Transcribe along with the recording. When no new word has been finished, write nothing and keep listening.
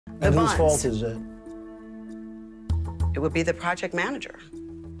And whose bonds. fault is it? It would be the project manager.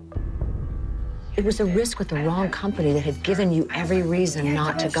 It was a risk with the wrong company that had given you every reason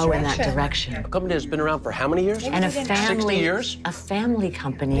not to go in that direction. A company that's been around for how many years? And a family, 60 years? a family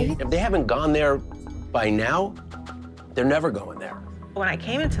company. If they haven't gone there by now, they're never going there. When I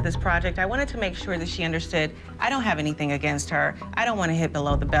came into this project, I wanted to make sure that she understood I don't have anything against her. I don't want to hit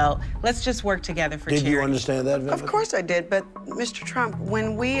below the belt. Let's just work together for charity. Did you understand that, Vivica? Of course I did, but Mr. Trump,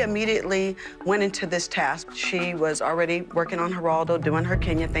 when we immediately went into this task, she was already working on Geraldo, doing her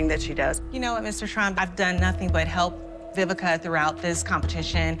Kenya thing that she does. You know what, Mr. Trump, I've done nothing but help Vivica throughout this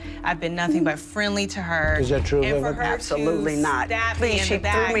competition. I've been nothing but friendly to her. Is that true, and for Vivica? her Absolutely to not. stab Please, me in she the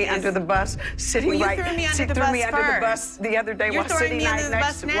back threw me is- under the bus, sitting Well, you right. threw me under She the threw bus me under the first. bus the other day You're while throwing sitting me under right the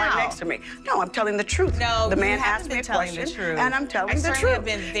bus right now. next to me. No, I'm telling the truth. No, the you man haven't asked me been a telling question, the truth. and I'm telling I the certainly truth. have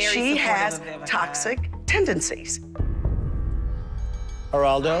been very She has supportive of Vivica. toxic tendencies.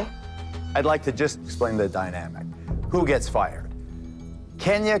 Geraldo? I'd like to just explain the dynamic. Who gets fired?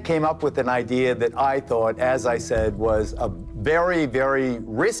 Kenya came up with an idea that I thought, as I said, was a very, very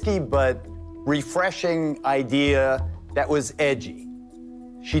risky but refreshing idea that was edgy.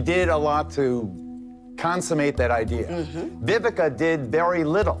 She did a lot to consummate that idea. Vivica did very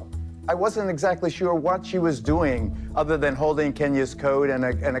little. I wasn't exactly sure what she was doing other than holding Kenya's code and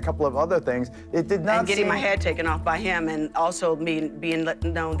a couple of other things. It did not And getting seem... my head taken off by him, and also being let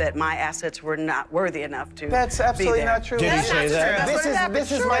known that my assets were not worthy enough to That's be absolutely there. not true. Did he say that?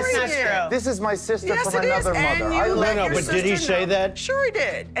 This is my sister. This is my sister Yes, from it is, another and mother. you I let No, your but did he sister say know. that? Sure he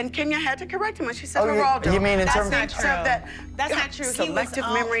did. And Kenya had to correct him, and she said, Oh, Geraldo. you mean in That's terms not of... true. That's not true. Selective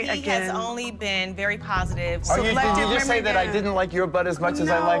memory he again. has only been very positive. Did you Selective just say memory that I again. didn't like your butt as much as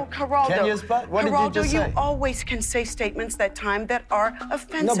I No, like Geraldo. Kenya's butt? What did you Geraldo, just say? you always can say statements that time that are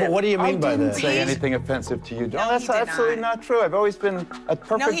offensive. No, but what do you mean by I didn't that? say anything offensive to you. No, that's he did absolutely not. not true. I've always been a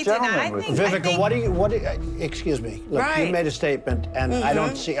perfect he did not. gentleman I with think- you. Vivica, what do you, excuse me. Look, Right. you made a statement, and I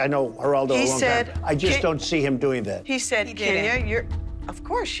don't see, I know Geraldo He a long said, time. I just Ke- don't see him doing that. He said, He Kenya, didn't. you're... Of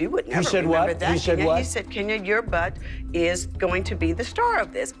course, you would never said remember what? that. He said Kenya. what? He said, Kenya, your butt is going to be the star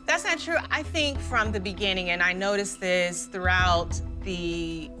of this. That's not true. I think from the beginning, and I noticed this throughout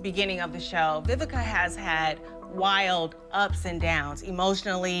the beginning of the show, Vivica has had wild ups and downs.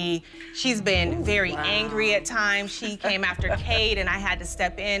 Emotionally, she's been very angry at times. She came after Kate, and I had to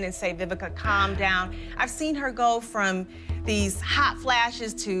step in and say, Vivica, calm down. I've seen her go from these hot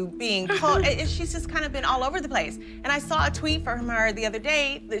flashes to being cold. She's just kind of been all over the place. And I saw a tweet from her the other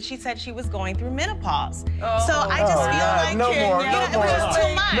day that she said she was going through menopause. So I just feel like no more, you know, no it was just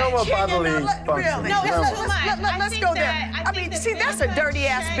too much. more. No more bodily Really? functions. No, it's too Let's- much. Let's I think go there. that- I mean, think see, that that's a Vivica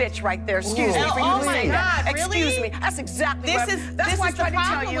dirty-ass should- bitch right there. Excuse me Oh, for you oh to my say that. God, really? Excuse me. That's exactly This what... is That's why I the tried to tell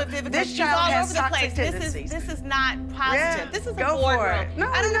problem you, with Vivica. this She's child all has over the toxic place. tendencies. This is not positive. Yeah, This is a go for boardroom. it.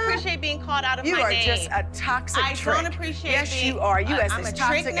 No, I don't no. appreciate being called out of You my are name. just a toxic I trick. don't appreciate Yes, being... you are. You as I'm a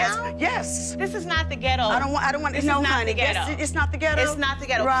toxic trick now? as... Yes. This is not the ghetto. I don't want... This No, is not honey. the ghetto. It's not the ghetto? It's not the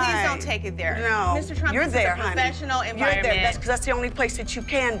ghetto. Right. Please don't take it there. No. Mr. Trump, you're this there, is a honey. professional environment. You're there. That's the only place that you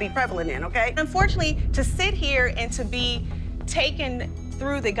can be prevalent in, okay? Unfortunately, to sit here and to be taken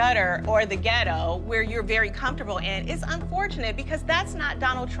through the gutter or the ghetto where you're very comfortable in is unfortunate because that's not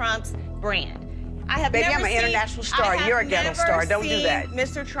Donald Trump's brand. I have Baby, never I'm an seen, international star. I have You're a ghetto never star. Don't do seen that.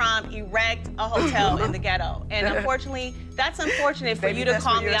 Mr. Trump erect a hotel in the ghetto. And unfortunately, that's unfortunate for Baby, you to that's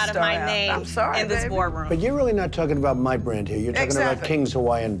call where me you're a out of star my at. name I'm sorry, in this baby. boardroom. But you're really not talking about my brand here. You're talking about Exactly. King's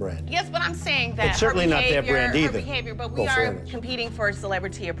Hawaiian brand. Yes, but I'm saying that It's certainly her not their behavior, brand either. Her behavior, but we Full are fairness. competing for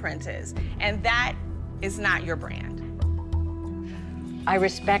Celebrity Apprentice, and that is not your brand. I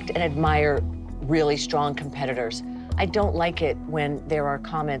respect and admire really strong competitors. I don't like it when there are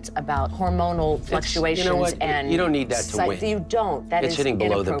comments about hormonal fluctuations you know what? and... You don't need that to win. You don't. That It's is hitting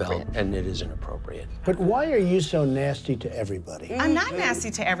below the belt, inappropriate. and it is inappropriate. But why are you so nasty to everybody? I'm not nasty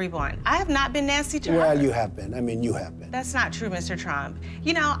to everyone. I have not been nasty to Well, her. you have been. I mean, you have been. That's not true, Mr. Trump.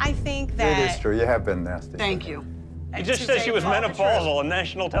 You know, I think that... It is true. You have been nasty. Thank you. You just said she was menopausal on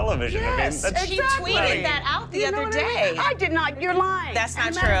national television. Yes, I mean, that's She tweeted that out the You know other what I day. mean? I did not. You're lying. That's not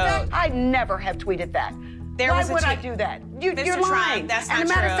As a matter of true. fact, I never have tweeted that. There Why was a would I tweet- do that? You're Mr. Trump, lying. that's and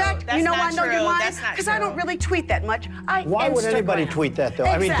not a matter of true. fact, That's you know not why I know true. you're lying? That's not Because I don't true. really tweet that much. Why would anybody tweet that, though?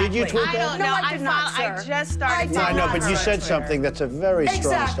 I mean, did you tweet I that? don't No, know. I did not, I sir. just started No, I know, following but her you on said Twitter. something that's a very strong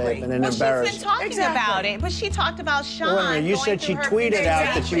Exactly. statement and Well, she's embarrassing. been talking Exactly. about it, but she talked about Sean. Wait a minute, you going said she through her tweeted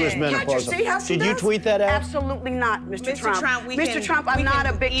out that she was position. Can't you menopausal. see how she Did you does? tweet that out? Absolutely not, Mr. Mr. Trump, we Mr. can- Trump, I'm we not can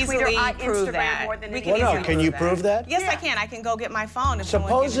can a big tweeter. easily I prove Instagram that. more than We anything. can Well, no, easily can you that. prove that? Yes, Yeah. I can. I can go get my phone if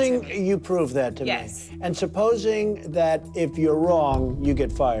someone gives it Supposing to me. you prove that to Yes. me, and supposing that if you're wrong, you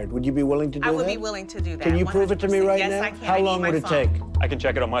get fired. Would you be willing to do that? I would be willing to do that. Can you prove it to me 100%. right yes, now? I can. How long would it take? I can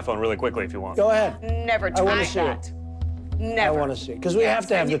check it on my phone really quickly if you want. Go ahead. Never I want tried to see that. it. Never. I want to see it. Because we have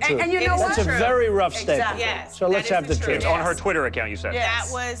to have the truth. And you know That's what? a very rough statement. Exactly. Yes, So let's that have is the the truth. It's truth. on her Twitter account, you said.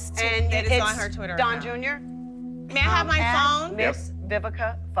 Yes. That was, And that is it's on her Twitter Don account. Jr. May I have my at phone? Miss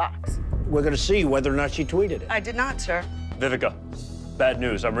Vivica Fox. We're going to see whether or not she tweeted it. I did not, sir. Vivica, bad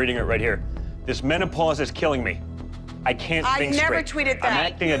news. I'm reading it right here. This menopause is killing me. I can't think straight. I never tweeted that. I'm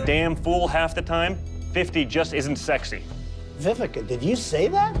acting a damn fool half the time. 50 just isn't sexy. Vivica, did you say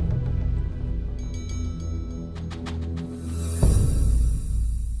that?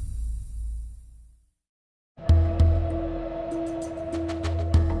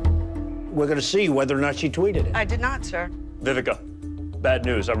 We're going to see whether or not she tweeted it. I did not, sir. Vivica, bad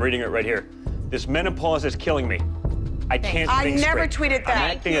news. I'm reading it right here. This menopause is killing me. I can't I think never straight. tweeted that.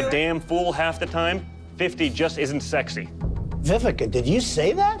 I'm acting a damn fool half the time. 50 just isn't sexy. Vivica, did you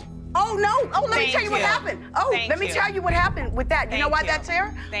say that? Oh, no. Oh, let me Thank tell you what you. happened. Oh, Thank let me you. tell you what happened with that. You know Thank why you. that's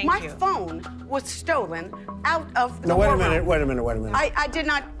there? Thank My you. phone was stolen out of the No, wait a war room. minute, wait a minute, wait a minute. I did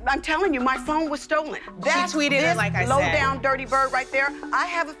not, I'm telling you, my phone was stolen. That's tweeted it this like I low said. down dirty bird right there. I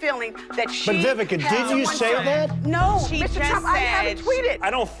have a feeling that she Vivica, has did you someone say trying- that? No, She Mr. just Trump, I haven't said- tweeted. I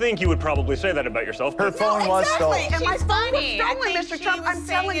don't think you would probably say that about yourself. Her But phone was Exactly, stolen. and my She's phone funny. was I stolen, think Mr. she Trump. was I'm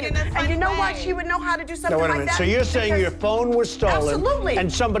saying telling it you. in a And funny you know why way. she would know how to do something No, wait a like minute. that? So you're saying Because- your phone was stolen Absolutely.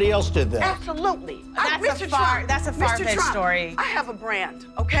 and somebody else did that? Absolutely. That's a far-fetched Mr. Trump, story. I have a brand,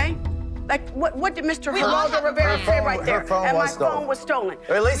 okay? Like, what did Mr. We all Geraldo have a Rivera brand. say right there? Her phone and my was stolen. phone was stolen.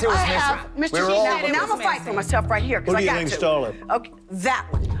 Or at least it was I missing. have, Mr. We were Chief, all now looking I'm gonna fight for myself right here, because Who I do you got think to. stole it? Okay, that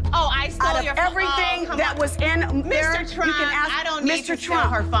one. Oh, I stole Out your of phone. everything come that on. was in there, Mr. Trump, you can ask I don't need Mr. to steal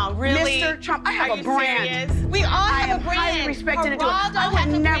Trump. her phone. Really? Mr. Trump, I have Are a you brand. serious? We all I have am a brand. highly respected to do it. Geraldo I has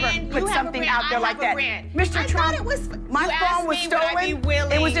would a never brand. put You have a something brand. out there I like have a that. brand. Mr. I Trump, thought it was, my you phone asked was me, would I be stolen.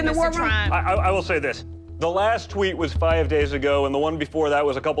 willing, It was in the Mr. war room. Trump? I will say this. The last tweet was 5 days ago, and the one before that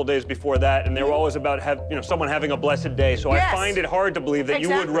was a couple days before that, and they were always about someone having a blessed day. So Yes. I find it hard to believe that you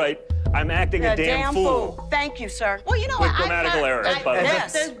would Exactly. write, "I'm acting a damn fool." Thank you, sir. Well, you know With what? grammatical errors, by the way.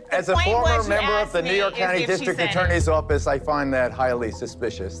 Yes. As a point former was you member of asked the New me York County if she District said it. Attorney's Office, I find that highly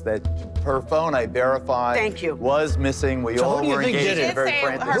suspicious. That her phone, I verified, Thank you. was missing. We So all who do you were think engaged did in it? a very She did say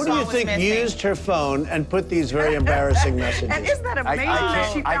frantic. her Who do you phone was think missing. used her phone and put these very embarrassing messages? And isn't that I amazing that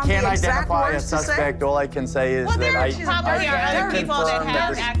she can't found the exact identify a words to say? suspect. All I can say is Well, that there I probably are can other people that confirm have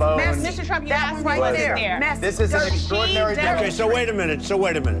this access. phone. Mr. Trump, you That asked one me right was there. it there. Messy. This is an Dirty. extraordinary She difference. Okay, so wait a minute.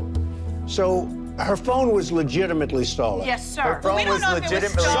 So her phone was legitimately stolen. Yes, sir. Her phone we don't was know if it was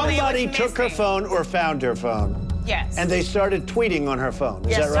legitimately stolen. Somebody It was took her missing. phone or found her phone, Yes. and they started tweeting on her phone.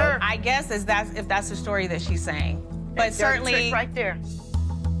 Is Yes, that right? sir. I guess if that's the story that she's saying. But Dirty certainly, trick right there.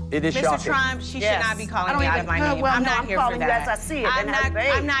 It is Mr. shocking. Trump, she Yes. should not be I calling don't me out even- of my name. well, I'm no, not I'm here for calling you that. as I see it, I'm and as they-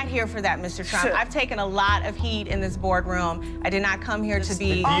 I'm not here for that, Mr. Trump. Sure. I've taken a lot of heat in this boardroom. I did not come here to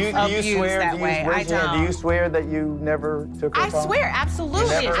be Do you abused swear? that way. I don't. Do you swear that you never took her I phone? swear,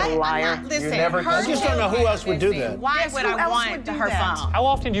 absolutely. You never- I'm liar. not, listen, You never- her I just don't know who else would do that. Why Yes, would who I else want would do her that? phone? How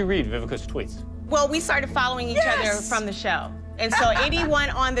often do you read Vivica's tweets? Well, we started following each other Yes. from the show. And so anyone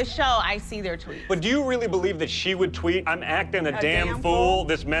on the show, I see their tweets. But do you really believe that she would tweet, "I'm acting a damn damn fool. fool?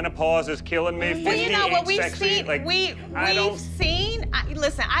 This menopause is killing me. 50 Well, you know what ain't we've sexy." seen. Like, We've don't- seen.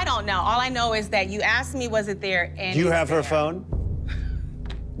 Listen, I don't know. All I know is that you asked me, was it there? And Do you it's have her there. phone?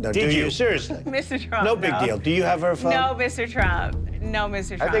 No, Did do you? you? Seriously? Mr. Trump? No big deal. Do you have her phone? No, Mr. Trump. No,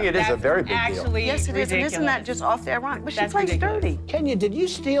 Mr. Trump. think it is a That's very big deal. actually Yes, it is. And ridiculous. isn't that just off the ironic? But she That's plays ridiculous. dirty. Kenya, did you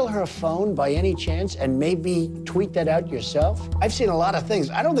steal her phone by any chance and maybe tweet that out yourself? I've seen a lot of things.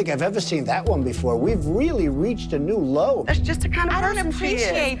 I don't think I've ever seen that one before. We've really reached a new low. That's just the kind of I don't person she is.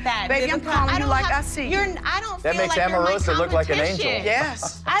 appreciate that. Baby, I'm Vivica. calling I you don't like have- I see you're, you. I don't That feel makes like you're my Omarosa look like an angel. competition.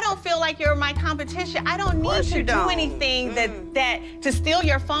 Yes. I don't feel like you're my competition. I don't need course to you do don't. anything that to steal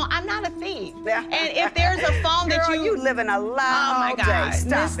your phone. I'm not a thief. Yeah. And if there's a phone that Girl, you living a lie Oh my all God, day.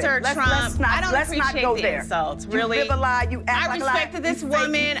 Stop Mr. it. Trump, I don't let's appreciate not go the there. insults. You Really, live a lie. You act I like a lie. respected this You fake, you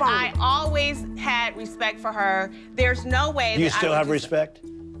woman. phony. I always had respect for her. There's no way. Do you that I still would have just- respect?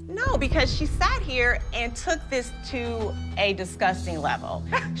 No, because she sat here and took this to a disgusting level.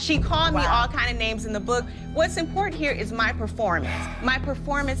 She called me all kind of names in the book. What's important here is my performance. My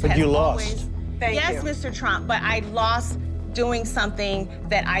performance But has you lost. always. Thank yes, you. Mr. Trump, but I lost doing something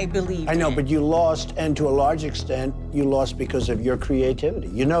that I believed I know, in. but you lost, and to a large extent, you lost because of your creativity.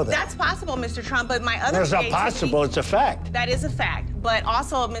 You know that. That's possible, Mr. Trump, but my other That's not creativity- possible. It's a fact. That is a fact. But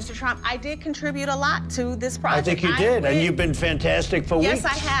also, Mr. Trump, I did contribute a lot to this project. I think you did, and you've been fantastic for weeks. Yes,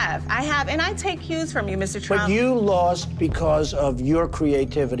 I have, and I take cues from you, Mr. Trump. But you lost because of your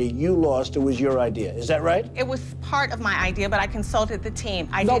creativity. You lost, it was your idea. Is that right? It was part of my idea, but I consulted the team.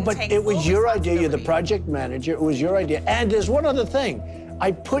 No, but it was your idea. You're the project manager. It was your idea. And there's one other thing.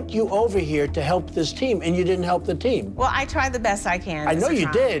 I put you over here to help this team, and you didn't help the team. Well, I tried the best I can. I know Mr. you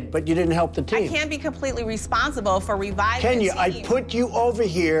Trump. did, but you didn't help the team. I can't be completely responsible for reviving Kenya, the team. I put you over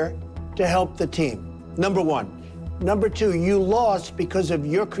here to help the team, number one. Number two, you lost because of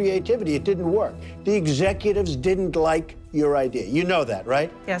your creativity. It didn't work. The executives didn't like your idea. You know that,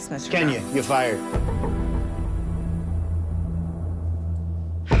 right? Yes, Mr. Kenya, Trump. you're fired.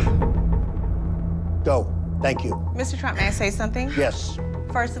 Go. Thank you. Mr. Trump, may I say something? Yes.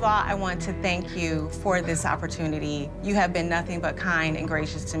 First of all, I want to thank you for this opportunity. You have been nothing but kind and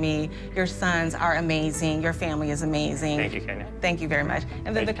gracious to me. Your sons are amazing. Your family is amazing. Thank you, Kenya. Thank you very much.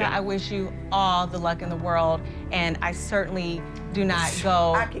 And Thank Vivica, you. I wish you all the luck in the world, and I certainly do not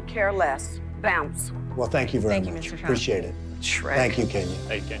go. I could care less. Bounce. Well, thank you very Thank you, much. Mr. Trump. Appreciate it. Shrek. Thank you, Kenya.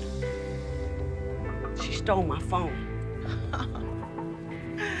 Thank you, Kenya. She stole my phone.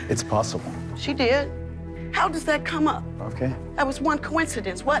 It's possible. She did. How does that come up? Okay. That was one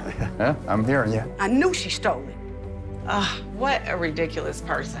coincidence, wasn't it? Yeah, I'm hearing you. I knew she stole it. What a ridiculous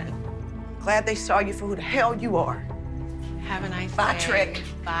person. Glad they saw you for who the hell you are. Have a nice Bye, day. Trick.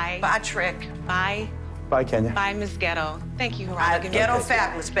 Bye. Bye, Trick. Bye. Bye, Kenya. Bye, Miss Ghetto. Thank you, Geraldo. Give me a Ghetto kiss.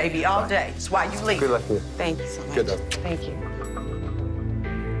 fabulous, baby, all day. That's why you leave. Good luck to you. Thank you so much. Good luck. Thank you.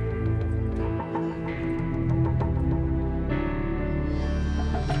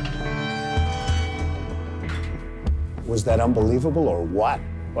 Was that unbelievable or what?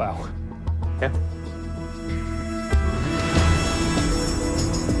 Wow. Yeah.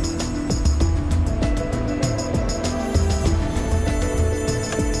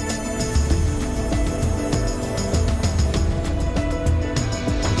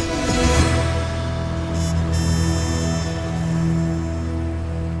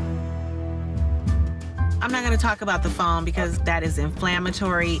 I'm not going to talk about the phone because that is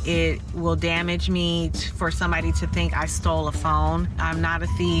inflammatory. It will damage me for somebody to think I stole a phone. I'm not a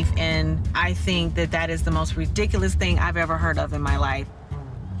thief, and I think that that is the most ridiculous thing I've ever heard of in my life.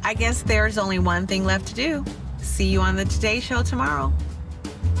 I guess there's only one thing left to do. See you on the Today Show tomorrow.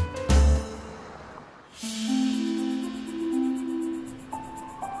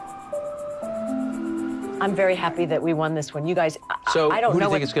 I'm very happy that we won this one. You guys, So I don't who do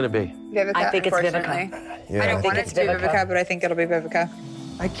know you think what it's going to be? Vivica, I think it's unfortunately. Vivica. Yeah. I don't want it it's to be Vivica. Vivica, but I think it'll be Vivica.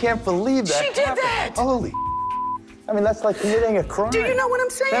 I can't believe that. She did that! Holy. I mean, that's like committing a crime. Do you know what I'm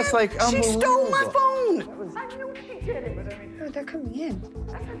saying? That's like She stole my unbelievable. phone. I knew she did it. Oh, they're coming in.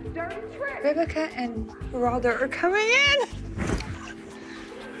 That's a dirty trick. Vivica and Geraldo are coming in.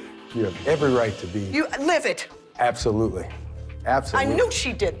 You have every right to be. You live it. Absolutely. I Absolutely. knew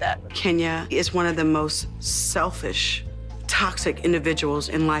she did that. Kenya is one of the most selfish, toxic individuals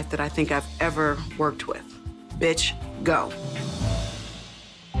in life that I think I've ever worked with. Bitch, go.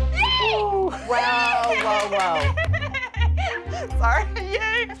 Whoa. Sorry,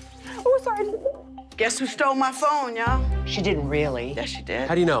 yay. Oh, sorry. Guess who stole my phone, y'all? She didn't really. Yes, she did.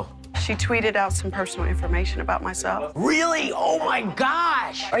 How do you know? She tweeted out some personal information about myself. Really? Oh my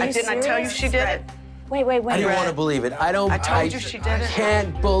gosh! Are you Didn't I tell you serious? she did it? Wait. I don't want to believe it. I don't. I told you she did it.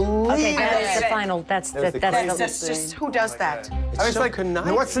 Can't believe Okay, it. that's the final. That's That was the the That's just who does that? It's I was so like,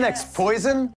 conniving. what's the next? Poison?